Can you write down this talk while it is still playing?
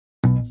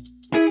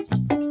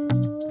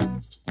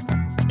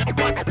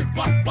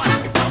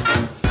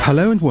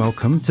Hello and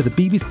welcome to the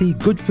BBC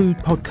Good Food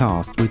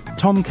Podcast with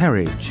Tom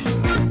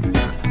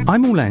Kerridge.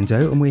 I'm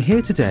Orlando and we're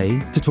here today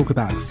to talk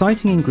about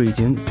exciting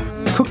ingredients,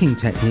 cooking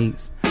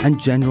techniques and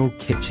general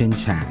kitchen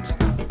chat.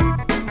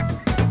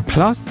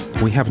 Plus,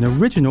 we have an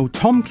original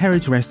Tom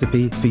Kerridge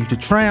recipe for you to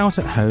try out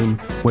at home,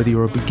 whether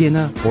you're a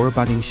beginner or a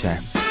budding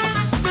chef.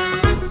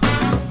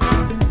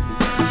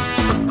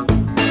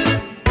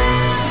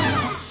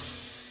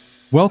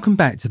 Welcome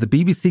back to the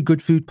BBC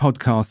Good Food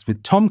Podcast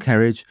with Tom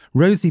Kerridge,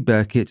 Rosie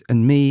Burkett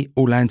and me,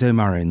 Orlando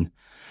Murrin.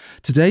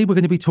 Today we're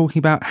going to be talking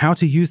about how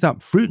to use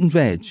up fruit and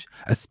veg,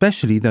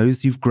 especially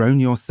those you've grown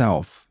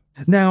yourself.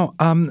 Now,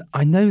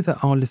 I know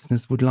that our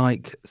listeners would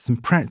like some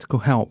practical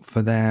help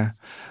for their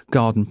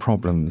garden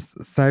problems,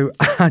 so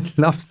I'd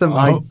love some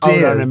ideas.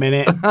 Hold on a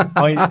minute.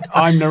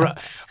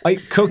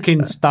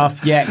 Cooking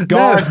stuff, yeah.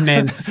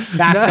 Gardening,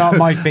 that's not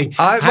my thing.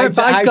 How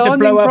to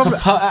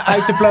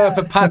blow up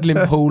a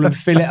paddling pool and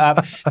fill it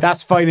up,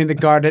 that's fine in the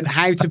garden.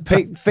 How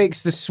to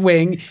fix the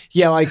swing,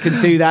 yeah, I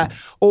can do that.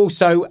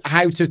 Also,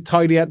 how to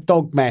tidy up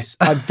dog mess,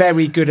 I'm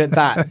very good at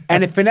that.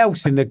 Anything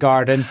else in the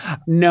garden,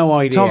 no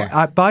idea.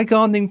 Tom, by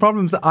gardening problems,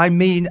 I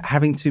mean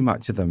having too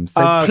much of them.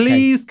 So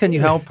please, can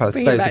you help us,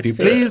 both of you?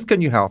 Please,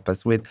 can you help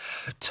us with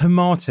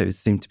tomatoes?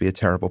 Seem to be a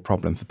terrible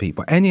problem for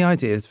people. Any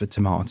ideas for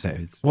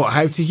tomatoes? What,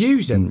 how to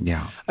use them?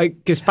 Yeah.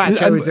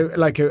 Gazpacho is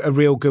a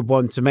real good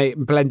one to make.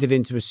 Blend it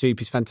into a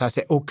soup is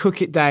fantastic. Or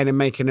cook it down and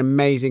make an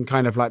amazing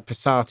kind of like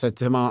passata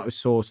tomato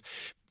sauce.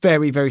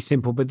 Very, very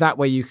simple, but that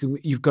way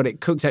you've got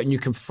it cooked out and you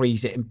can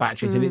freeze it in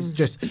batches, and it's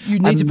just you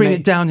need to bring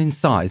it down in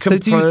size.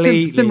 Completely. So do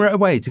you simmer it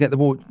away to get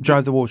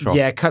drive the water off?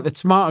 Yeah, cut the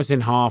tomatoes in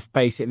half,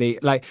 basically.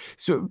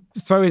 So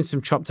throw in some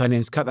chopped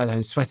onions, cut that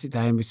down, sweat it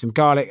down with some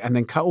garlic, and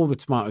then cut all the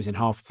tomatoes in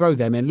half. Throw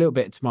them in a little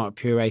bit of tomato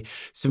puree,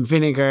 some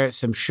vinegar,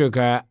 some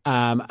sugar,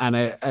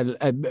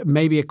 and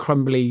maybe a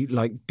crumbly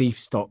like beef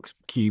stock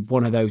cube,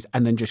 one of those,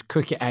 and then just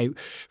cook it out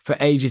for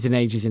ages and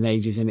ages and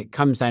ages, and it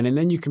comes down, and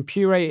then you can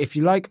puree it if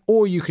you like,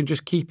 or you can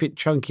just keep it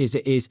chunky as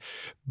it is.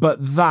 But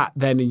that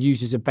then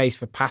use as a base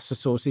for pasta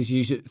sauces,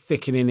 use it,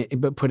 thickening it,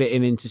 but put it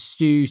into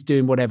stews,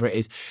 doing whatever it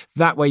is.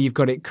 That way you've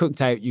got it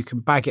cooked out. You can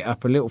bag it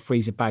up in little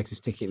freezer bags and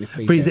stick it in the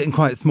freezer. Freeze it in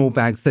quite small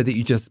bags so that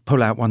you just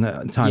pull out one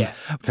at a time. Yeah.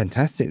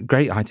 Fantastic.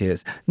 Great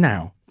ideas.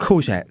 Now,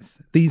 courgettes.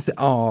 These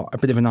are a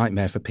bit of a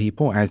nightmare for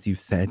people, as you've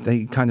said.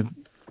 They kind of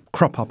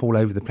crop up all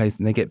over the place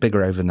and they get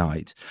bigger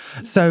overnight.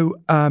 So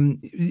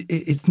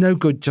it's no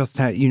good just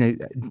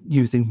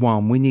using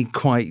one. We need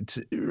quite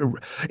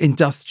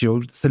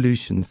industrial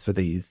solutions for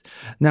these.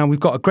 Now,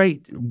 we've got a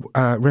great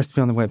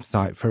recipe on the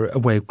website for a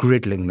way of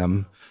griddling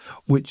them,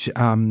 which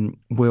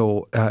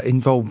will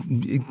involve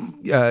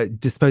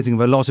disposing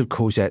of a lot of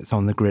courgettes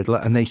on the griddle,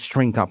 and they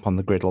shrink up on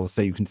the griddle,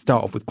 so you can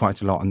start off with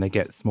quite a lot and they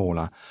get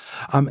smaller.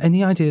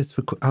 Any ideas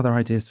for other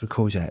ideas for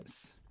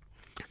courgettes?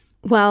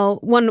 Well,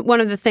 one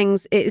of the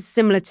things is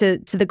similar to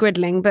the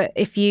griddling, but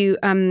if you,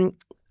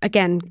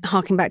 again,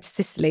 harking back to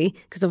Sicily,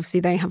 because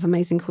obviously they have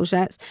amazing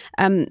courgettes,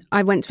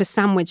 I went to a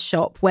sandwich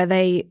shop where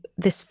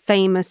this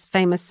famous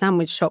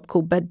sandwich shop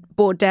called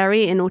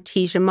Borderi in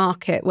Ortigia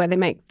Market, where they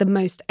make the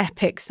most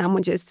epic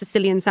sandwiches.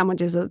 Sicilian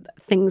sandwiches are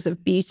things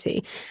of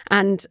beauty.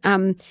 And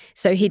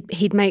so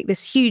he'd make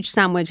this huge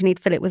sandwich and he'd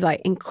fill it with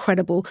like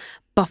incredible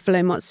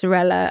buffalo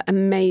mozzarella,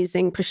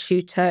 amazing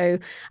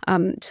prosciutto,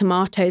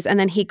 tomatoes, and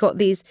then he got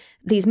these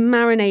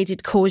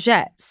marinated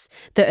courgettes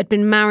that had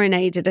been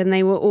marinated, and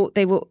they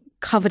were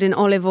covered in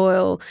olive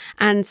oil.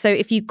 And so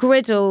if you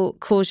griddle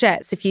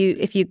courgettes, if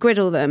you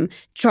griddle them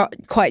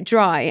quite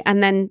dry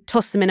and then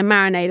toss them in a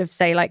marinade of,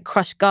 say, like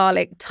crushed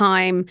garlic,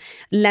 thyme,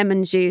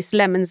 lemon juice,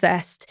 lemon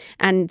zest,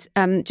 and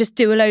just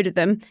do a load of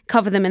them,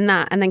 cover them in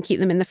that, and then keep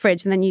them in the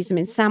fridge, and then use them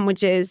in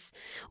sandwiches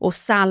or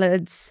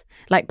salads,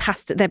 like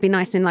pasta. They'd be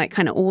nice in like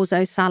kind of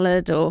orzo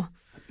salad or...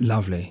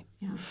 Lovely.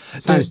 Yeah.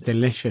 Sounds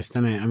delicious,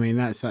 doesn't it? I mean,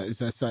 that's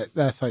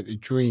like the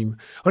dream.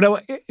 Although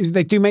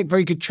they do make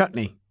very good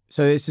chutney.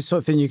 So it's the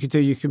sort of thing you could do.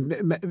 You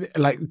can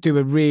like do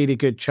a really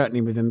good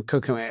chutney with them,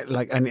 cook them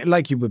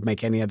like you would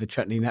make any other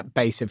chutney. That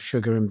base of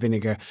sugar and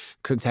vinegar,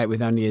 cooked out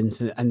with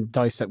onions and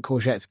diced up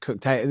courgettes,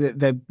 cooked out.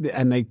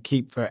 And they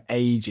keep for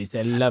ages.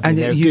 They're lovely. And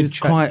They're you use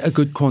quite a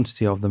good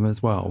quantity of them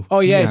as well. Oh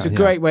yeah, it's a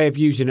great way of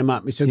using them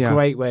up. It's a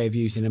great way of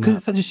using them up. Because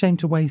it's such a shame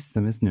to waste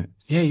them, isn't it?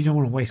 Yeah, you don't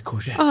want to waste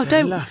courgettes. Oh,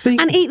 don't.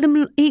 And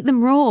eat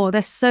them raw.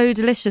 They're so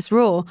delicious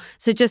raw.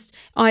 So just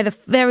either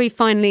very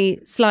finely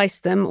slice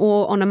them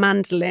or on a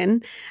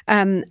mandolin.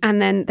 And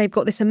then they've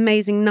got this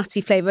amazing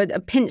nutty flavour,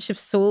 a pinch of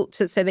salt,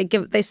 so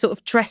they sort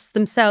of dress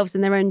themselves in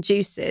their own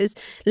juices,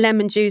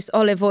 lemon juice,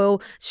 olive oil,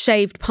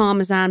 shaved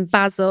parmesan,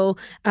 basil,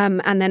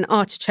 and then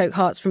artichoke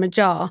hearts from a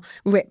jar,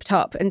 ripped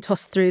up and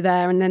tossed through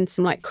there, and then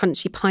some like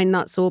crunchy pine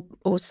nuts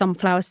or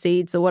sunflower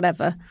seeds or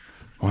whatever.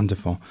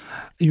 Wonderful.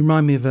 You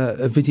remind me of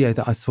a video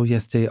that I saw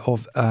yesterday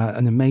of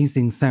an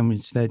amazing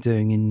sandwich they're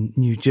doing in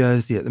New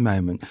Jersey at the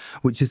moment,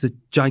 which is a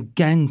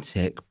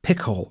gigantic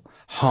pickle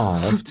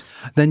halved.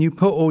 Then you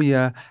put all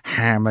your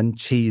ham and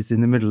cheese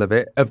in the middle of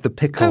it, of the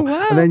pickle. Oh,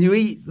 wow. And then you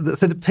eat.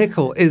 So the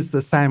pickle is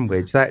the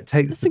sandwich. That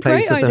takes the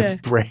place great of idea.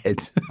 the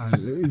bread.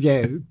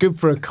 Yeah, good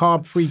for a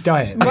carb-free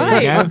diet. There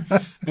Right. you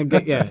go. And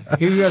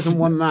who doesn't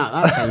want that?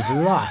 That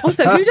sounds right.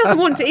 Also, who doesn't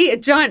want to eat a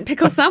giant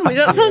pickle sandwich?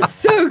 That sounds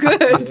so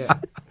good. Yeah.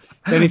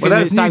 The only thing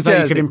that's that sounds New like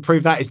you Jersey. could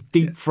improve that is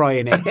deep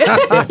frying it.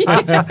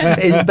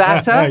 In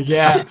batter.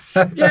 Yeah,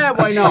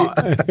 why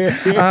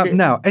not?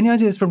 Now, any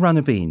ideas for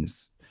runner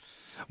beans?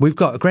 We've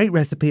got a great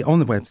recipe on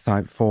the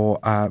website for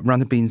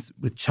runner beans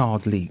with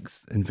charred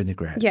leeks and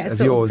vinaigrette. Yeah, of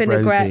sort yours, of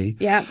vinaigrette. Rosie.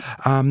 Yeah.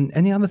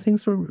 Any other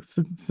things for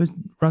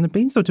runner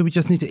beans, or do we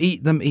just need to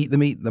eat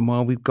them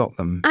while we've got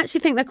them? I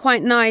actually think they're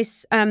quite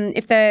nice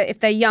if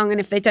they're young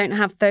and if they don't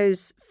have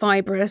those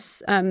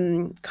fibrous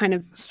kind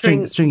of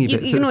Stringy bits.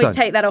 You can always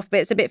take that off, but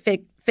it's a bit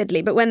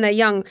fiddly. But when they're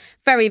young,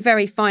 very,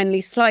 very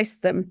finely slice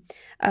them,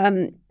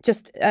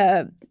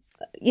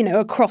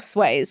 across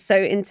ways.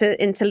 So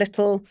into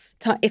little.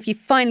 If you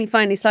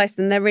finely slice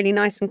them, they're really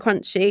nice and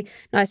crunchy.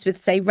 Nice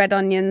with, say, red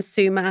onions,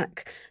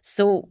 sumac,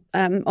 salt,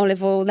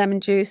 olive oil, lemon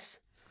juice.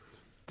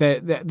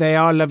 They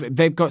are lovely.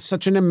 They've got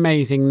such an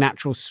amazing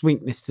natural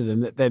sweetness to them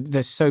that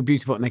they're so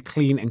beautiful, and they're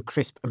clean and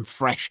crisp and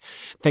fresh.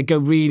 They go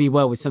really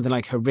well with something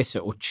like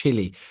harissa or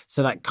chili.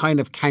 So that kind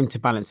of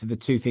counterbalance of the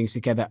two things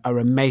together are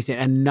amazing.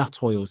 And nut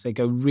oils, they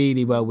go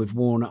really well with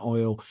walnut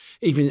oil,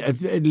 even a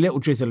little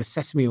drizzle of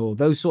sesame oil,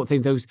 those sort of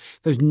things.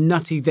 Those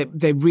nutty,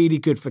 they're really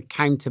good for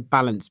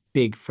counterbalance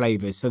big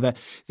flavors. So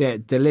they're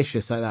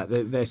delicious like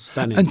that. They're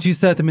stunning. And do you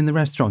serve them in the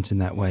restaurant in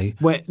that way?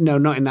 No,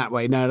 not in that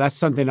way. No, that's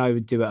something I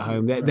would do at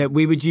home.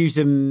 We would use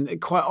them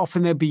quite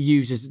often. They'd be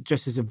used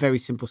just as a very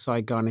simple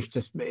side garnish,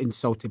 just in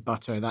salted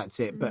butter. That's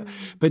it.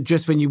 But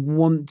just when you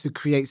want to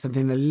create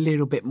something a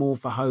little bit more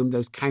for home,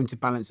 those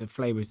counterbalance of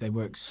flavors, they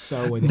work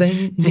so well.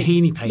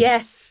 Tahini paste.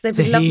 Yes, they'd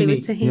be lovely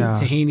with tahini. Yeah.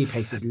 Tahini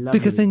paste is lovely.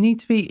 Because they need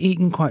to be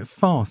eaten quite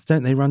fast,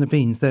 don't they, runner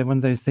beans? They're one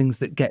of those things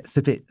that gets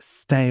a bit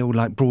stale,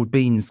 like broad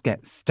beans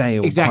get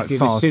stale exactly.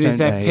 quite fast, As soon as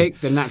don't they're they?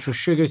 picked, the natural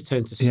sugars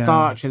turn to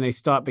starch and they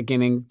start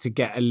beginning to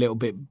get a little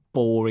bit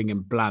boring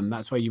and bland.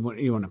 That's why you want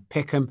to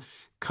pick them,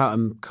 cut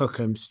them, cook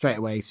them straight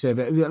away, serve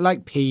it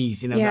like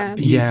peas, that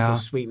beautiful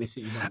sweetness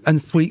that you want.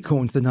 And sweet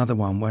corn's another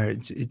one where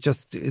it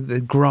just, the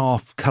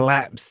graph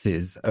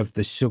collapses of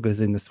the sugars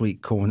in the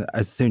sweet corn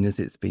as soon as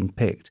it's been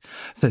picked.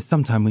 So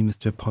sometime we must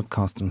do a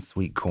podcast on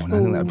sweet corn. I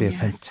think that would be a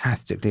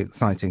fantastically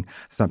exciting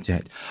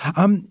subject.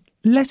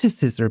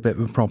 Lettuces are a bit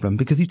of a problem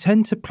because you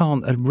tend to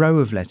plant a row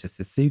of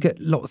lettuces, so you get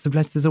lots of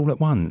lettuces all at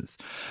once.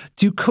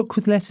 Do you cook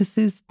with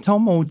lettuces,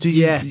 Tom, or do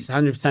you? Yes,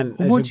 100%.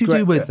 What do you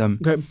do with them?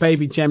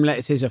 Baby gem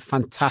lettuces are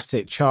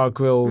fantastic, char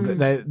grilled.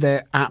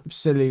 They're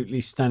absolutely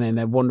stunning.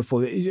 They're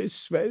wonderful.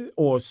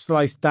 Or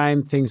sliced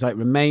down, things like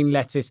romaine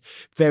lettuce,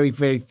 very,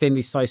 very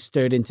thinly sliced,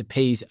 stirred into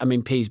peas. I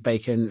mean, peas,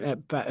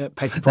 bacon,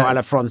 petit pois à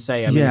la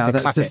francais. It's a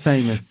that's classic. a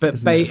famous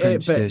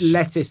French dish.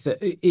 Lettuce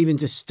that even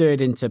just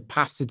stirred into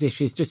pasta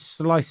dishes, just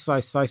slice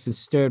and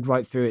stirred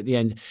right through at the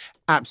end.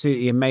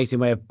 Absolutely amazing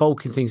way of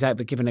bulking things out,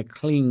 but giving a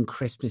clean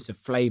crispness of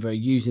flavour,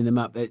 using them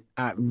up.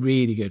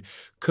 Really good.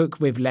 Cook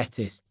with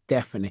lettuce,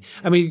 definitely.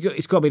 I mean,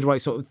 it's got to be the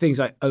right sort of things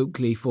like oak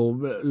leaf or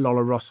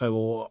Lola Rosso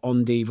or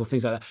endive or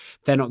things like that.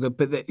 They're not good,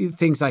 but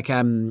things like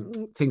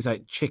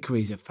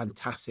chicories are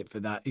fantastic for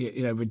that.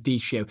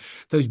 Radicchio,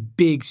 those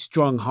big,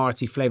 strong,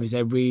 hearty flavours.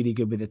 They're really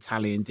good with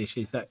Italian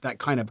dishes. That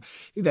kind of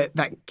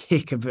that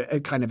kick of a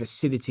kind of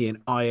acidity and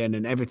iron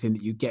and everything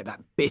that you get,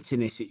 that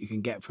bitterness that you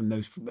can get from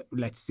those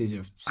lettuces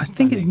are. I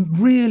think it's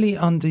really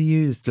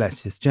underused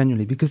lettuce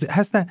generally because it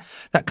has that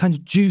kind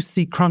of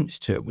juicy crunch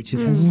to it, which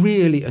is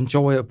really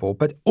enjoyable,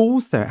 but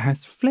also it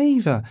has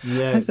flavour.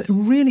 Yes. It has a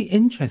really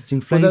interesting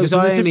flavour. Well, those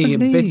irony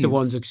and bitter leaves.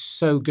 ones are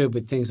so good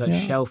with things like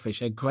shellfish.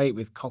 They're great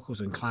with cockles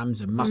and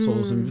clams and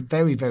mussels and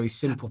very, very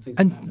simple things.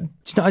 And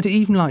I'd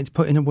even like to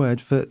put in a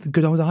word for the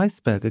good old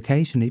iceberg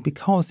occasionally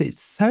because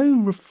it's so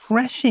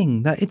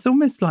refreshing that it's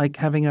almost like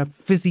having a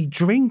fizzy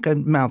drink, a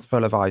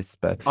mouthful of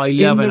iceberg. I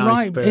love an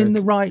iceberg. In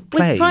the right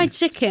place. With fried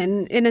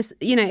chicken,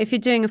 if you're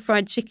doing a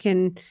fried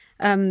chicken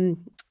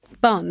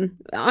bun,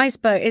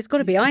 iceberg, it's got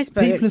to be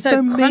iceberg. People it's are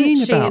so mean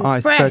crunchy about and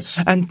iceberg.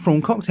 fresh. And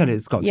prawn cocktail,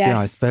 it's got to be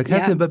iceberg,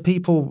 hasn't yeah. it? But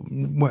people,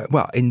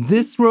 well, in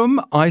this room,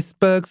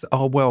 icebergs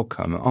are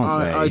welcome,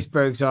 aren't they?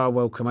 Icebergs are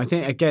welcome. I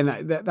think, again,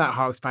 that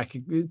harks back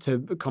to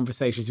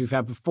conversations we've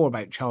had before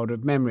about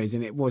childhood memories,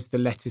 and it was the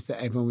lettuce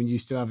that everyone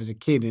used to have as a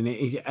kid.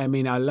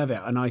 And I love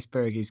it. An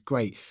iceberg is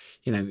great.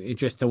 You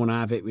just don't want to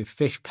have it with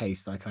fish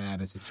paste like I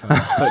had as a child.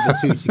 Put the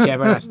two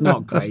together, that's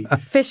not great.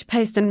 Fish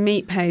paste and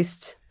meat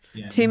paste.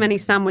 Yeah, Too many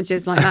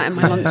sandwiches like that in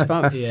my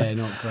lunchbox. Yeah,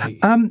 not great.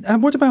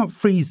 And what about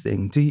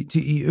freezing? Are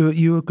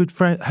you a good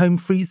home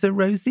freezer,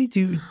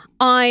 Rosie?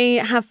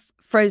 I have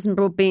frozen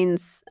broad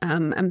beans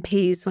and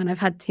peas when I've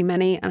had too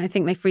many, and I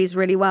think they freeze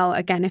really well.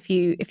 Again, if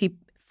you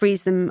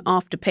freeze them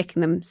after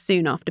picking them,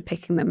 soon after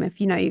picking them,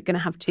 if you know you're going to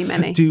have too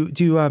many. Do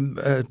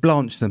you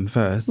blanch them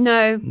first?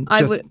 No,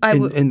 I would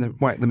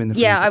whack them in the freezer.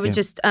 Yeah, I would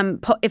just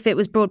if it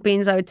was broad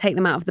beans, I would take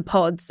them out of the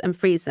pods and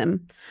freeze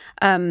them,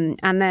 and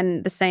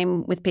then the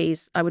same with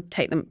peas. I would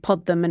take them,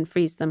 pod them, and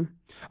freeze them.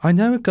 I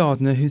know a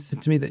gardener who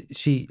said to me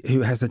that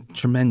who has a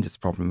tremendous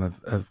problem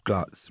of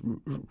gluts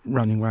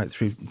running right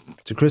through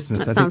to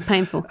Christmas. That sounds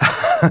painful.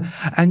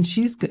 And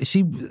she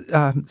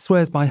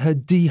swears by her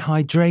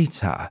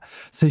dehydrator.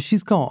 So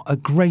she's got a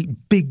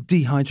great big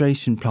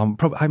dehydration plant.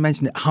 I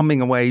mentioned it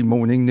humming away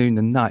morning, noon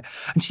and night.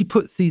 And she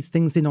puts these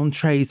things in on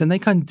trays and they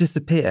kind of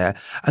disappear.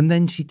 And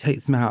then she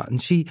takes them out.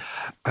 And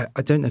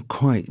I don't know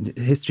quite,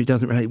 history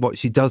doesn't relate what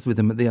she does with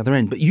them at the other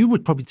end. But you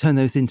would probably turn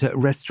those into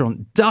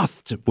restaurant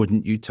dust,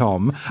 wouldn't you,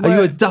 Tom? Are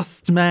you a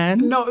dust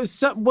man? No,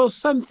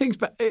 some things,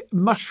 but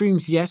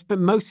mushrooms, yes. But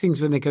most things,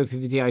 when they go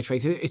through the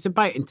dehydrator, it's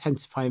about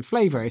intensifying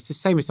flavour. It's the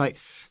same as like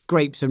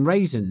grapes and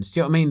raisins. Do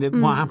you know what I mean? That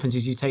what happens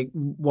is you take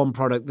one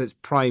product that's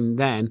prime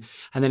then,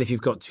 and then if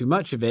you've got too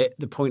much of it,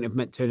 the point of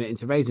turning it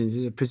into raisins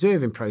is a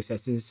preserving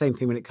process. It's the same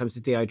thing when it comes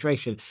to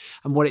dehydration.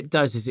 And what it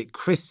does is it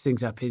crisps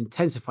things up, it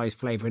intensifies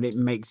flavour, and it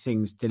makes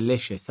things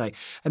delicious. And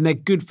they're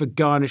good for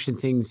garnishing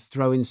things,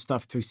 throwing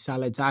stuff through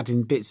salads,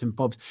 adding bits and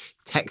bobs,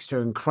 texture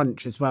and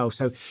crunch as well.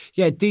 So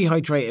yeah,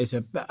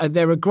 dehydrators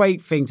they're a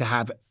great thing to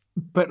have.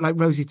 But like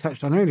Rosie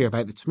touched on earlier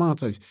about the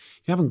tomatoes,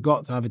 you haven't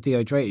got to have a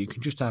dehydrator. You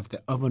can just have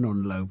the oven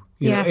on low.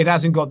 You know, it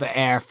hasn't got the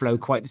airflow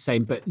quite the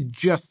same, but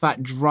just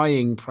that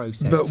drying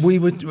process. But we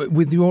would,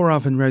 with your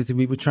oven, Rosie,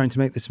 we were trying to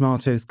make the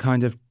tomatoes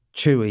kind of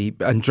chewy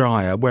and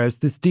drier, whereas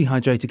this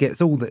dehydrator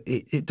gets all that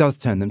it does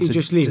turn them to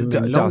just leave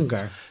them in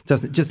longer.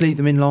 Does it just leave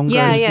them in longer?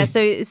 Yeah. So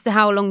it's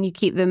how long you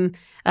keep them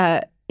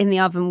in the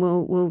oven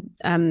will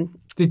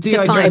the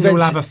dehydrator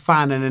will have a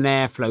fan and an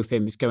airflow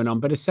thing that's going on,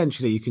 but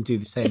essentially you can do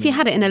the same. If you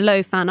had it in a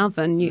low fan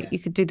oven, you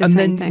could do the same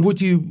thing. And then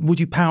would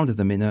you powder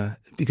them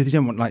because you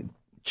don't want like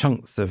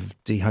chunks of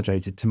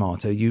dehydrated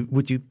tomato?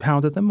 Would you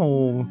powder them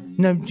or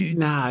no?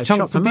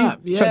 Chop them up.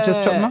 Yeah,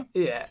 just chop them up.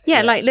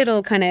 Yeah, like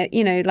little kind of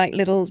like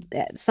little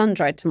sun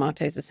dried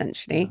tomatoes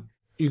essentially. Yeah.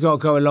 You've got to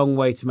go a long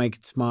way to make a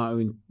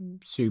tomato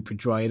super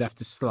dry. You'd have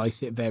to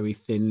slice it very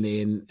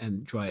thinly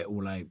and dry it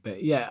all out.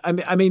 But yeah,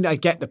 I mean, I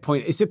get the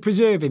point. It's a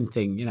preserving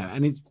thing, you know,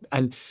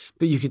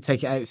 but you could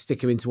take it out, stick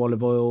them into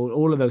olive oil,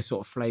 all of those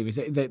sort of flavors.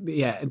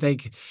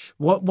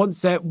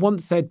 Once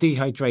they're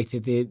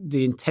dehydrated,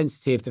 the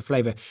intensity of the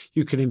flavor,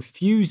 you can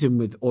infuse them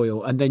with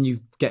oil, and then you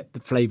get the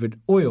flavored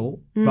oil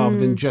rather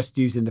than just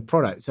using the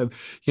product. So,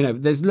 you know,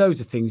 there's loads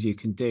of things you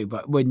can do,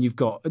 but when you've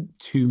got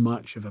too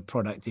much of a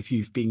product, if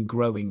you've been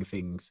growing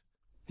things.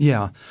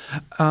 Yeah.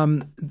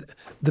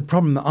 The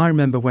problem that I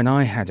remember when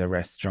I had a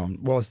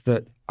restaurant was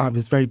that I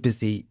was very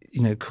busy,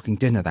 you know, cooking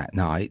dinner that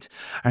night,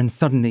 and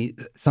suddenly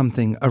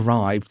something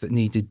arrived that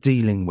needed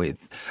dealing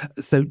with.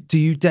 So do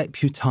you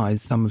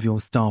deputise some of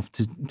your staff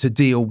to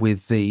deal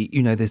with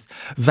this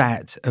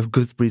vat of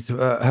gooseberries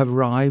have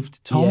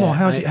arrived, Tom? Yeah, or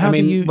how do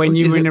you... When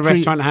you were in a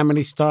restaurant, how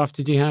many staff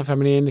did you have? How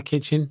many in the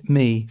kitchen?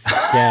 Me.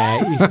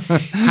 Yeah.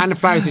 Hannah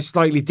Flowers is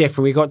slightly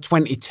different. We got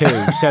 22.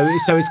 So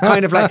it's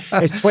kind of like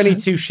there's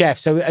 22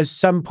 chefs. So at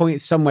some point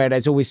somewhere,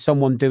 there's always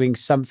someone doing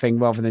something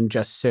rather than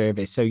just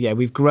service. So yeah,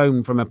 we've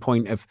grown from a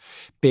point of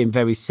being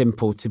very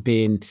simple to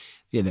being,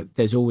 you know,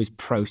 there's always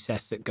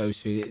process that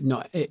goes through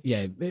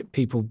it.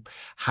 People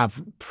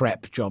have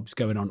prep jobs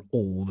going on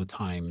all the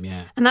time.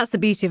 Yeah. And that's the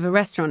beauty of a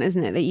restaurant,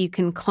 isn't it? That you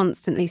can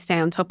constantly stay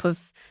on top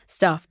of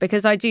stuff,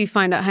 because I do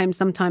find at home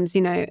sometimes,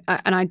 you know,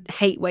 and I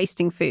hate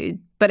wasting food,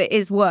 but it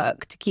is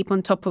work to keep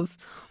on top of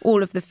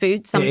all of the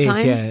food sometimes.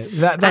 It is,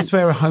 yeah. That's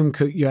where a home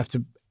cook, you have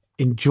to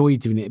enjoy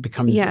doing it. It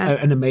becomes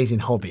an amazing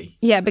hobby.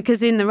 Yeah,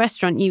 because in the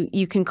restaurant,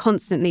 you can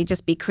constantly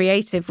just be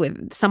creative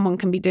with, someone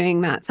can be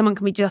doing that. Someone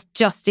can be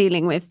just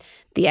dealing with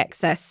the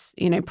excess,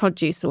 you know,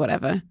 produce or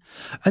whatever.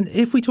 And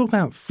if we talk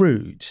about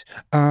fruit,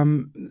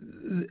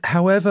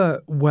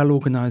 however well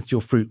organised your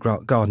fruit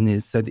garden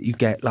is so that you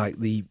get like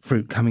the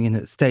fruit coming in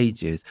at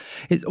stages,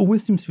 it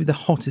always seems to be the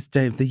hottest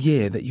day of the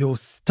year that you're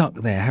stuck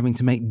there having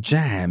to make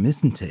jam,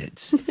 isn't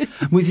it?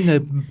 With, you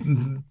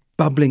know,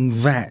 bubbling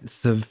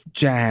vats of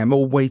jam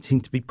all waiting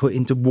to be put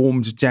into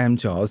warmed jam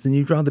jars, and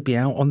you'd rather be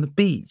out on the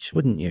beach,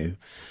 wouldn't you?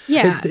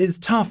 Yeah. It's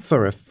tough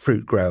for a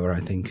fruit grower, I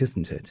think,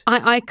 isn't it?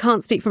 I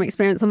can't speak from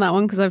experience on that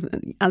one because I've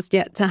as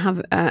yet to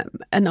have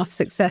enough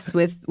success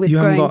with you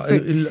growing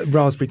haven't got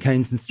raspberry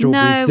canes and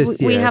strawberries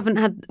this year? No, we haven't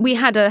had. We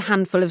had a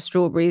handful of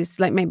strawberries,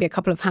 like maybe a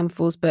couple of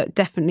handfuls, but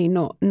definitely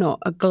not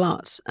a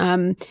glut.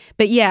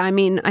 But yeah, I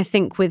mean, I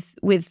think with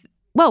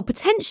well,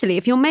 potentially,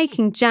 if you're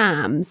making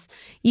jams,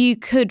 you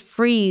could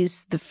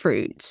freeze the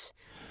fruit.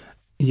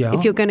 Yeah.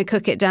 If you're going to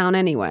cook it down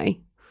anyway,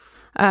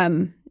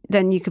 then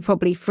you could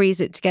probably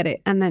freeze it to get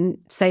it, and then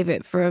save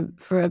it for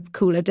a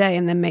cooler day,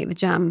 and then make the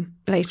jam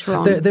later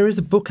on. There is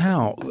a book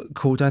out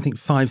called, I think,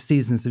 5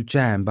 Seasons of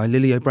Jam by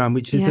Lily O'Brien,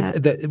 which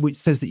which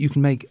says that you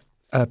can make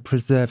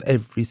preserve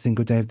every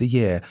single day of the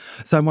year.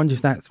 So I wonder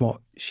if that's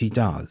what she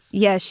does.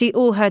 Yeah,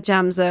 all her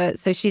jams are,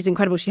 so she's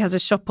incredible. She has a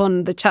shop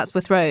on the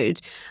Chatsworth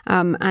Road,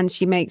 and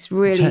she makes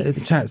really...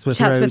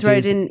 Chatsworth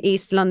Road in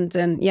East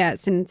London. Yeah,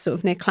 it's in sort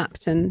of near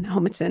Clapton,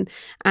 Homerton.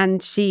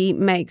 And she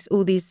makes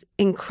all these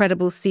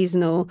incredible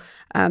seasonal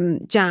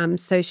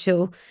jams. So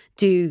she'll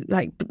do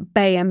like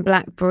bay and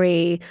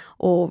blackberry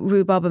or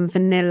rhubarb and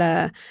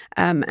vanilla,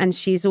 and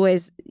she's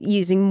always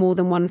using more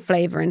than one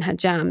flavour in her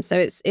jam.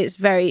 So it's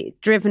very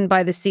driven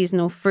by the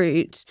seasonal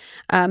fruit,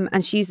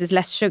 and she uses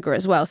less sugar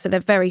as well. So they're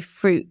very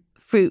fruit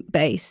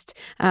based,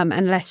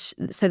 and less,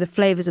 so the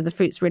flavors of the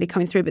fruits really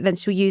coming through, but then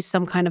she'll use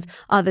some kind of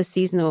other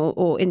seasonal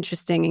or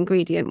interesting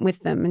ingredient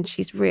with them, and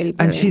she's really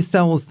brilliant. And she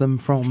sells them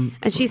from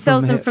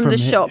the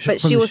shop, but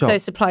she also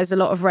supplies a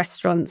lot of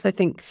restaurants. I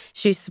think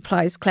she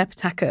supplies Claire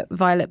Patak at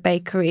Violet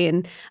Bakery,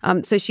 and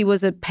so she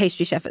was a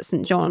pastry chef at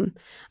St John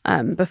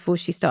before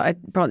she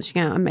started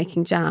branching out and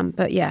making jam.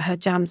 But yeah, her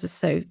jams are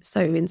so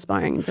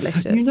inspiring and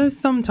delicious. You know,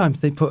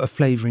 sometimes they put a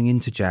flavouring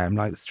into jam,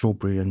 like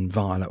strawberry and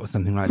violet or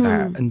something like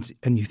that,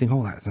 and you think,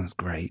 oh, that sounds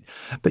great.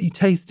 But you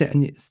taste it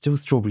and it's still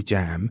strawberry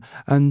jam,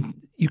 and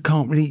you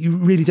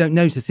really don't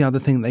notice the other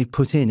thing that they've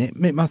put in.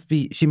 It must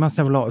be, she must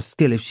have a lot of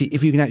skill if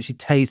you can actually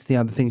taste the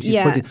other things she's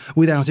put in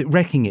without it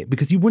wrecking it,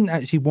 because you wouldn't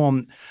actually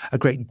want a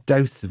great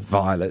dose of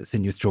violets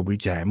in your strawberry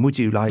jam, would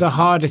you? Like, the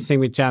hardest thing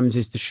with jams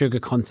is the sugar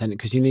content,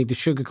 because you need the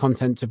sugar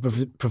content to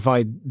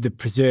provide the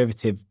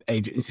preservative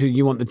agent. So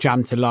you want the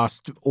jam to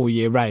last all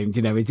year round.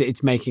 You know,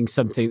 it's making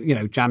something, you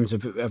know, jams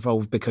have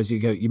evolved because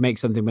you make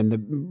something when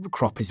the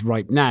crop is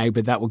ripe now,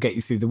 but that will get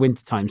you through the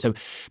winter time. So,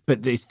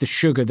 but it's the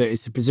sugar that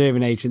is the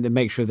preserving agent that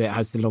makes sure that it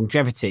has the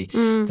longevity.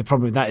 The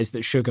problem with that is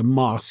that sugar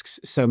masks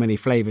so many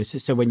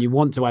flavors. So when you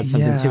want to add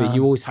something to it,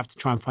 you always have to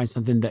try and find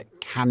something that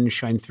can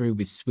shine through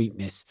with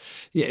sweetness.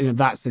 You know,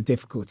 that's the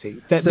difficulty.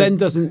 That then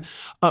doesn't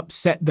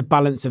upset the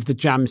balance of the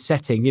jam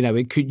setting. You know,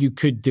 you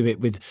could do it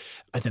with,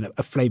 I don't know,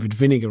 a flavoured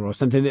vinegar or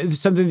something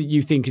that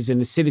you think is an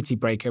acidity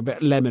breaker, a bit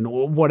of lemon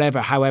or whatever.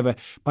 However,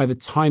 by the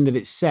time that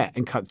it's set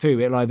and cut through,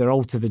 it'll either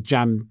alter the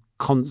jam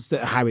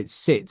constant, how it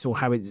sits or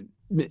how it's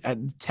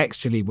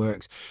texturally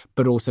works,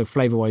 but also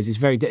flavour-wise is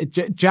very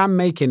jam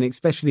making,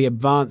 especially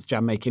advanced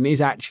jam making,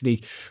 is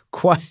actually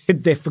quite a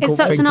difficult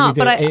thing to be doing.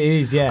 But it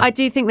is, yeah. I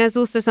do think there's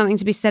also something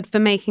to be said for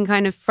making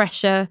kind of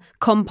fresher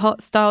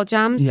compote style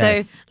jams.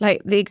 Yes. So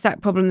like the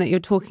exact problem that you're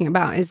talking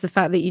about is the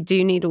fact that you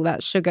do need all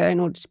that sugar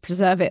in order to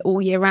preserve it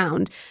all year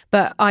round.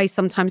 But I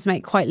sometimes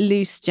make quite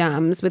loose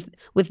jams with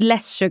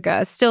less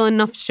sugar, still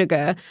enough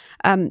sugar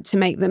to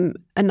make them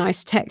a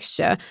nice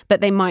texture, but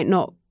they might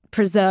not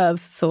preserve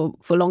for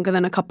longer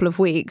than a couple of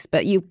weeks,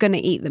 but you're going to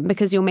eat them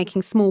because you're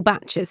making small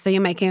batches, so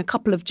you're making a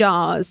couple of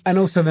jars. And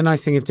also the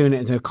nice thing of doing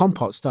it in a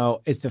compote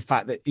style is the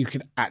fact that you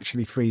can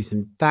actually freeze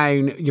them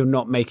down. You're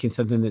not making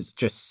something that's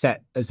just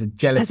set as a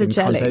gelatin. As a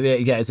jelly.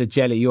 Content. Yeah, as a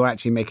jelly. You're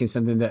actually making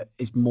something that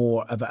is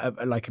more of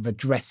a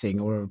dressing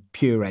or a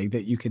puree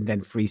that you can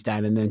then freeze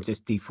down and then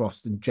just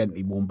defrost and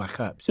gently warm back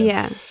up. So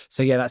yeah,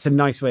 that's a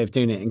nice way of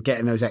doing it and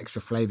getting those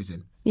extra flavours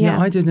in.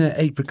 Yeah, I did an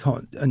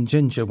apricot and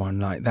ginger one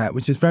like that,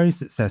 which was very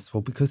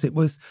successful because it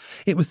was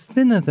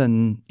thinner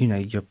than, you know,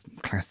 your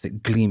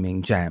classic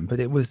gleaming jam, but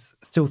it was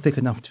still thick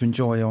enough to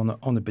enjoy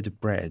on a bit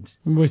of bread.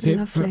 Was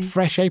it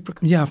fresh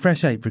apricots? Yeah,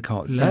 fresh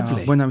apricots.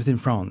 Lovely. When I was in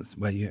France,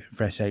 where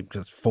fresh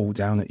apricots fall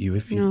down at you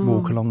if you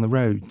walk along the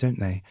road, don't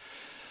they?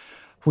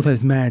 All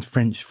those mad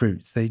French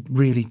fruits, they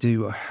really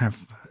do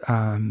have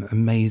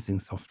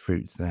amazing soft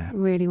fruits there.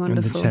 Really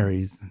wonderful. And the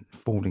cherries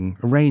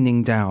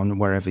raining down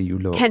wherever you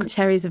look. Kent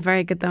cherries are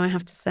very good, though, I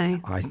have to say.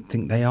 I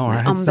think they are.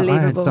 Unbelievable. I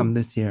had some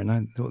this year and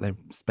I thought they were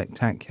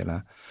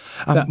spectacular.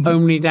 The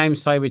only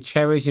downside with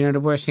cherries, you know, the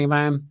worst thing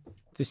about them?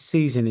 The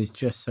season is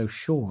just so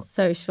short.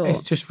 So short.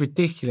 It's just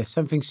ridiculous.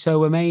 Something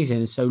so amazing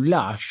and so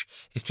lush,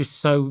 it's just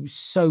so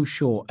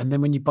short. And then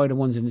when you buy the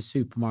ones in the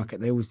supermarket,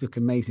 they always look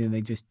amazing and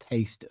they just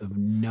taste of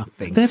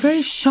nothing. They're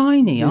very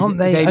shiny, aren't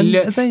they?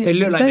 They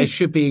look like they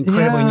should be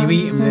incredible when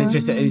you eat them.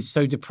 It's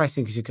so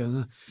depressing because you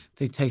go,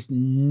 they taste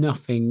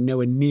nothing,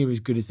 nowhere near as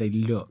good as they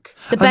look.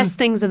 The best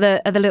things are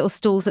the little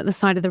stalls at the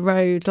side of the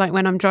road. Like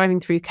when I'm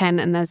driving through Kent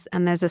and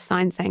there's a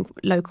sign saying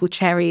local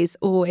cherries,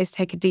 always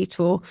take a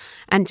detour,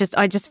 and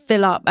I just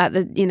fill up at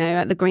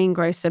the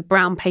greengrocer,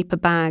 brown paper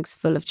bags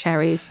full of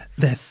cherries.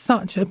 They're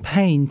such a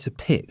pain to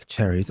pick,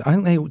 cherries. I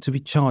think they ought to be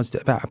charged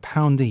at about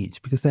 £1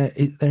 each because they're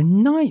a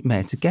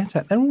nightmare to get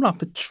at. They're all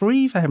up a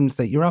tree, for heaven's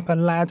sake. You're up a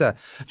ladder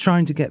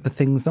trying to get the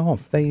things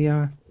off.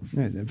 They're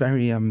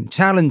very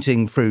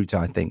challenging fruit,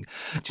 I think.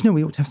 Do you know,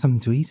 we ought to have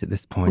something to eat at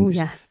this point. Oh,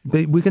 yes.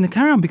 But we're going to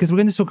carry on because we're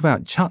going to talk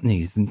about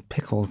chutneys and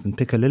pickles and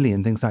piccalilli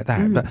and things like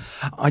that. But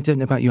I don't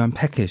know about you, I'm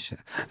peckish.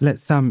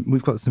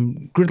 We've got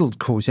some griddled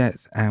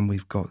courgettes and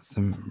we've got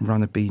some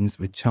runner beans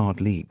with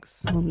charred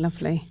leeks. Oh,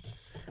 lovely.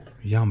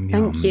 Yum,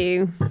 yum. Thank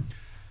you.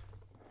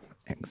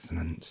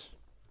 Excellent.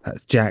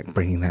 That's Jack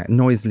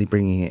noisily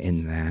bringing it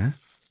in there.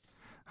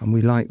 And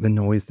we like the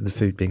noise of the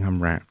food being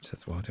unwrapped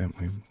as well, don't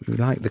we? We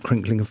like the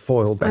crinkling of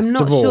foil best of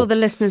all. I'm not sure the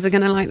listeners are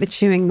going to like the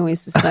chewing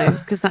noises, though,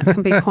 because that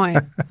can be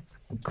quite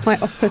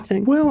quite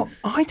off-putting? Well,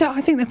 I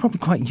think they're probably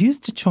quite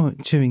used to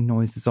chewing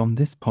noises on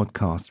this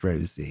podcast,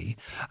 Rosie.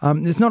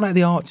 It's not like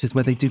the Archers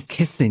where they do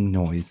kissing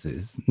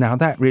noises. Now,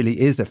 that really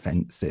is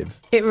offensive.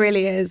 It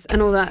really is.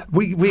 And all that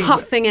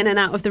huffing in and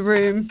out of the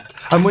room.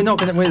 And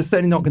we're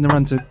certainly not going to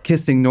run to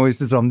kissing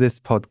noises on this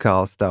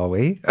podcast, are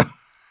we?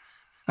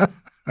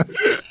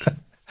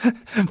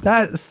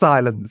 That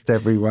silenced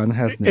everyone,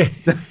 hasn't it?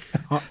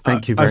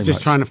 Thank you very much. I was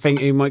just trying to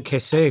think who might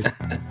kiss who.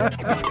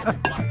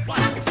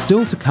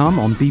 Still to come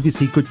on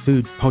BBC Good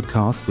Foods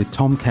podcast with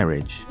Tom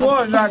Kerridge.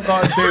 What has that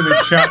got to do with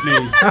chutney?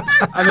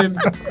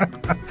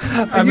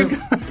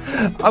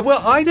 Well,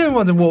 I don't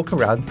want to walk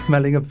around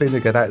smelling of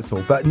vinegar, that's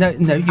all. But no,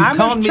 you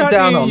calm me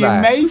down on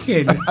that. How much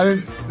chutney are you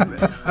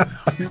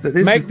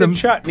making? Make the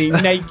chutney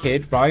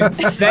naked, right?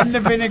 Then the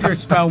vinegar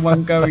smell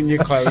won't go in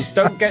your clothes.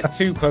 Don't get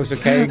too close,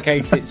 okay, in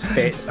case it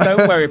spits.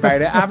 Don't worry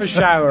about it. Have a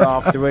shower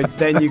afterwards.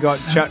 Then you got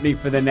chutney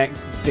for the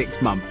next 6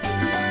 months.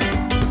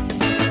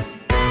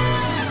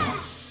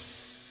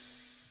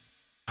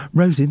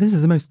 Rosie, this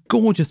is the most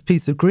gorgeous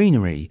piece of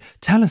greenery.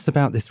 Tell us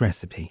about this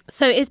recipe.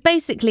 So it's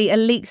basically a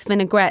leeks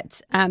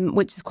vinaigrette,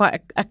 which is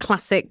quite a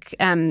classic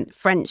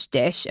French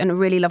dish and a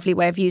really lovely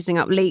way of using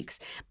up leeks,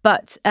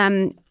 but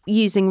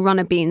using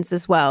runner beans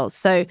as well.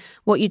 So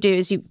what you do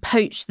is you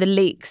poach the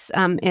leeks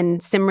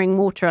in simmering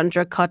water under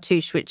a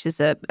cartouche, which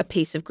is a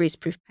piece of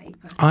greaseproof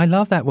paper. I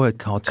love that word,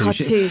 cartouche.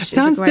 Cartouche It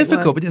sounds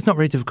difficult, word. But it's not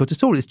very difficult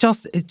at all. It's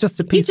just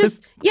a piece of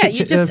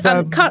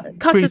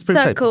cut a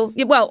circle.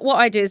 Well, what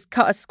I do is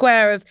cut a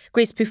square of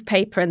greaseproof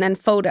paper and then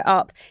fold it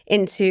up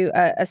into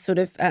a sort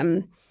of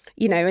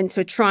into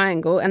a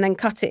triangle, and then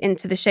cut it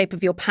into the shape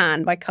of your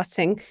pan by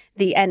cutting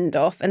the end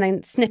off, and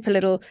then snip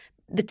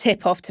the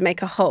tip off to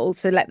make a hole,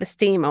 so let the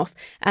steam off,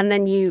 and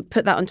then you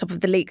put that on top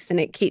of the leeks and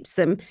it keeps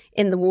them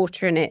in the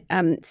water, and it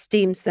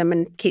steams them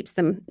and keeps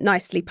them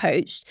nicely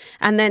poached.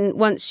 And then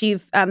once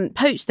you've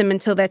poached them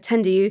until they're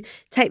tender, you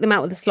take them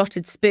out with a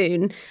slotted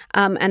spoon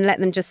and let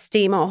them just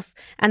steam off,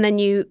 and then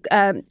you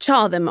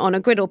char them on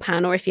a griddle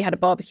pan, or if you had a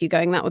barbecue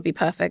going, that would be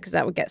perfect because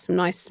that would get some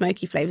nice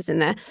smoky flavours in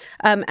there.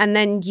 And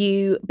then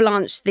you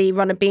blanch the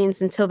runner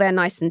beans until they're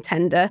nice and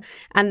tender,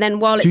 and then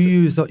while it's... Do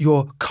you use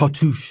your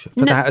cartouche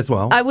for that as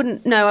well? I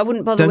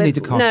wouldn't bother Don't with... need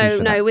a cartouche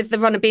for that. with the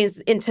runner beans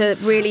into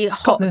really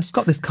hot...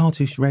 Got this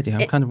cartouche ready.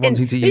 I'm kind of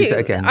wanting to use it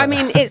again. I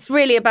mean, it's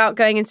really about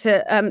going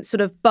into sort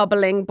of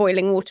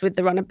boiling water with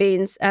the runner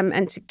beans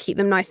and to keep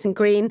them nice and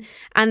green.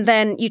 And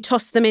then you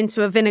toss them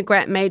into a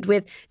vinaigrette made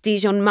with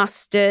Dijon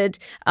mustard,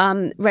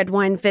 red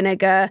wine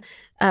vinegar,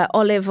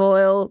 olive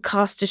oil,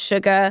 caster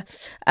sugar,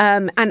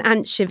 and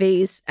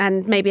anchovies,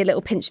 and maybe a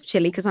little pinch of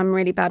chili, because I'm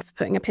really bad for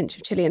putting a pinch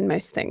of chili in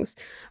most things.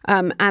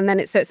 And then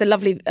it's a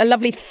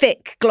lovely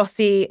thick,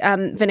 glossy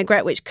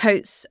vinaigrette which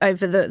coats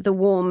over the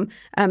warm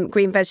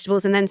green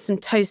vegetables, and then some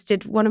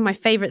toasted, one of my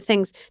favourite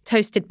things,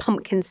 toasted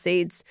pumpkin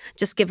seeds,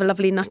 just give a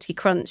lovely nutty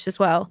crunch as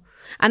well.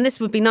 And this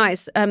would be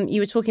nice.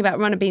 You were talking about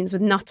runner beans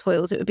with nut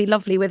oils. It would be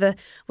lovely with a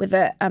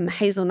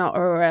hazelnut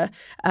or a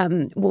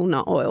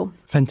walnut oil.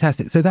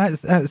 Fantastic. So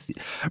that's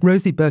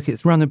Rosie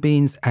Burkett's runner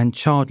beans and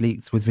charred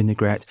leeks with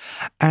vinaigrette.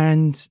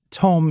 And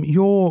Tom,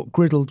 your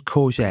griddled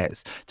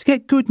courgettes. To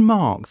get good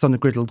marks on a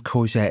griddled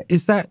courgette,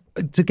 is that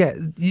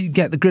you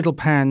get the griddle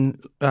pan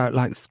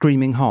like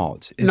screaming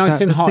hot? Nice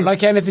and hot.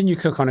 Like anything you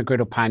cook on a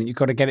griddle pan, you've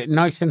got to get it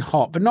nice and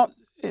hot, but not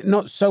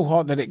so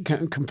hot that it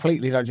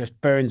completely just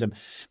burns them,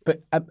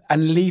 but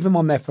and leave them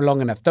on there for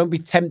long enough. Don't be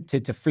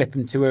tempted to flip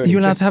them too early. Are you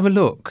allowed to have a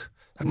look?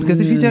 Because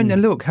if you don't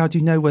look, how do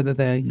you know whether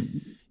they're...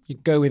 You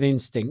go with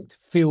instinct.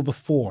 Feel the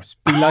force.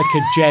 Be like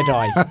a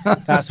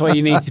Jedi. That's what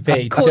you need to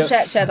be.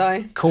 Courgette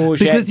Jedi. Courgette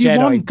because you Jedi.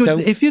 Want good...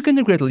 If you're going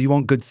to griddle, you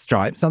want good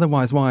stripes.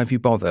 Otherwise, why have you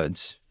bothered?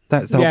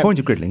 That's the whole point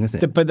of griddling,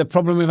 isn't it? But the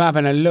problem with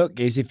having a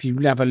look is if you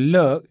have a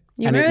look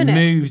and it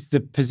moves the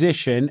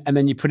position and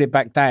then you put it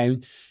back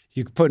down,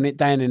 you're putting it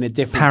down in a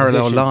different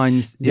parallel position.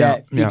 lines.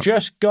 Yeah. You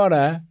just got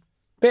a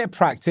bit of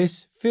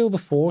practice, feel the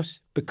force,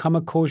 become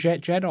a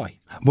courgette Jedi.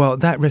 Well,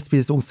 that recipe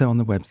is also on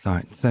the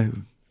website, so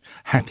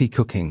happy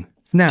cooking.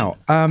 Now,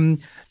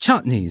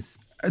 chutneys.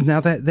 Now,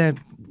 they're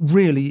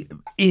really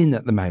in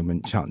at the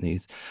moment,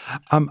 chutneys.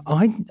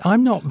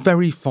 I'm not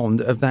very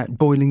fond of that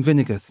boiling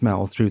vinegar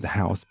smell through the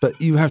house, but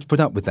you have to put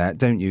up with that,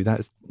 don't you?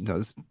 That's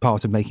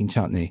part of making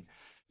chutney.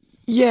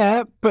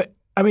 Yeah, but...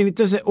 I mean,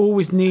 does it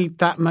always need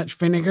that much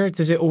vinegar?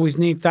 Does it always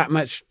need that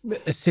much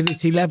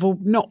acidity level?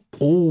 Not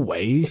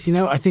always,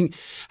 I think.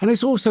 And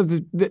it's also,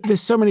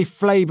 there's so many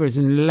flavours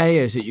and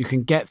layers that you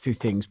can get through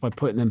things by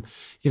putting them,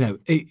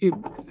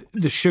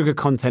 the sugar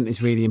content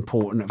is really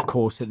important, of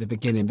course, at the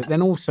beginning. But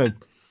then also,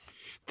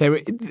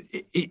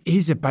 it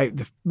is about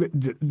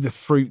the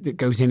fruit that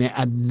goes in it,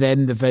 and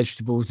then the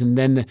vegetables, and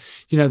then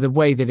the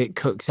way that it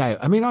cooks out.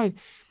 I mean, I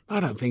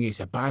don't think it's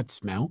a bad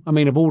smell. I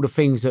mean, of all the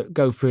things that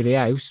go through the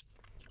house,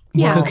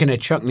 Yeah. Cooking a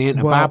chutney ain't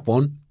a bad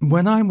one.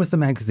 When I was a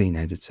magazine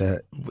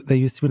editor, there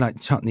used to be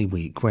like chutney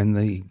week when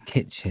the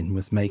kitchen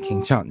was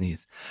making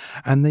chutneys.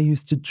 And they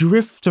used to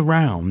drift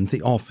around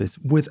the office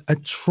with a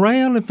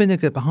trail of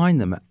vinegar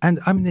behind them. And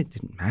I mean, it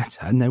didn't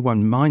matter. No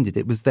one minded.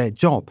 It was their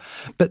job.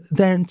 But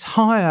their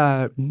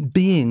entire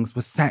beings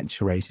were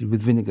saturated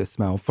with vinegar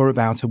smell for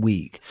about a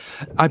week.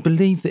 I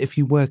believe that if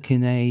you work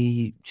in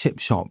a chip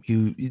shop,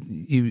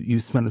 you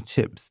smell of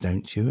chips,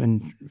 don't you?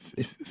 And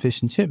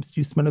fish and chips,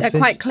 do you smell of They're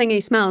fish? quite clingy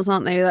smells,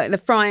 aren't they? Like the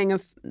frying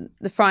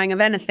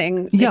of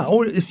anything. Yeah,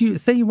 or if you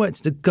say you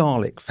worked at a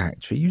garlic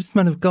factory, you'd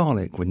smell of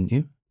garlic, wouldn't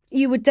you?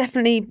 You would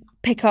definitely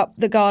pick up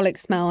the garlic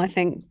smell, I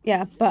think.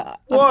 Yeah, but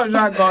What has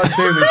that got to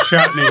do with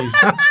chutney?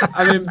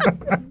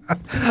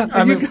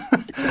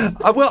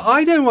 Well,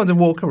 I don't want to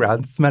walk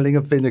around smelling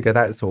of vinegar,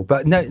 that's all.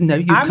 But no,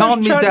 you how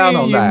calm much me down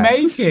on chutney that. are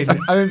you making?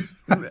 I mean,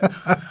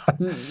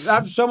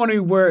 that's someone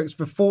who works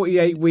for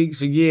 48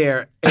 weeks a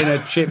year in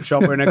a chip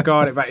shop or in a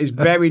garlic factory is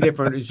very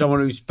different to someone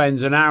who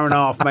spends an hour and a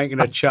half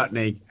making a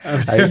chutney.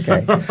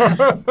 Okay.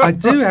 I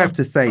do have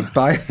to say,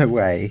 by the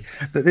way,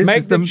 that this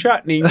Make is the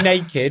chutney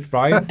naked,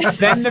 right?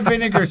 Then the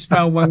vinegar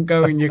smell won't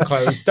go in your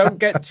clothes. Don't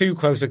get too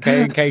close,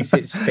 okay, in case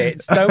it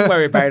spits. Don't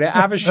worry about it.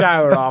 Have a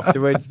shower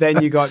afterwards.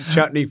 Then you got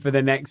chutney for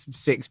the next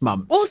 6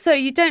 months. also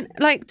you don't,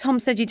 like Tom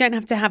said, you don't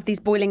have to have these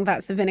boiling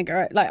vats of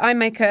vinegar. Like I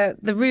make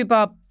the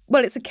rhubarb,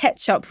 well, it's a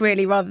ketchup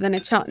really rather than a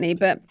chutney,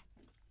 but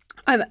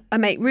I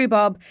make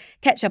rhubarb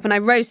ketchup and I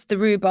roast the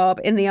rhubarb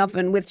in the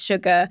oven with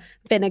sugar,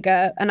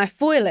 vinegar, and I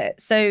foil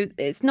it. So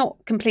it's not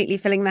completely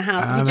filling the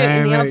house. If you do it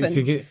in the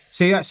oven.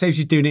 See, that saves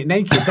you doing it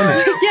naked, doesn't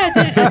it? Yeah,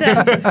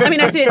 I do. I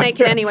mean, I do it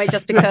naked anyway,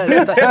 just because.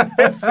 But.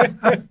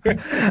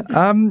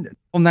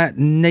 On that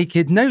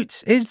naked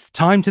note, it's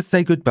time to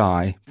say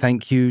goodbye.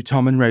 Thank you,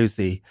 Tom and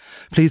Rosie.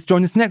 Please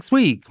join us next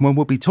week when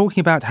we'll be talking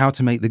about how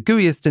to make the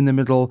gooeyest in the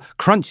middle,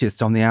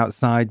 crunchiest on the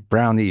outside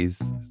brownies.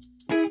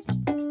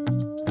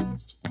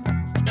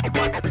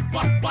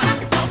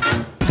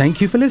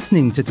 Thank you for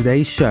listening to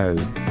today's show.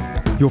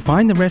 You'll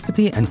find the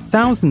recipe and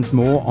thousands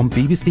more on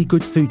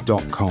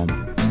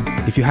bbcgoodfood.com.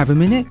 If you have a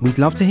minute, we'd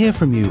love to hear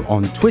from you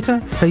on Twitter,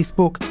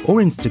 Facebook,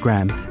 or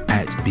Instagram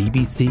at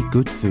BBC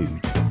Good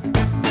Food.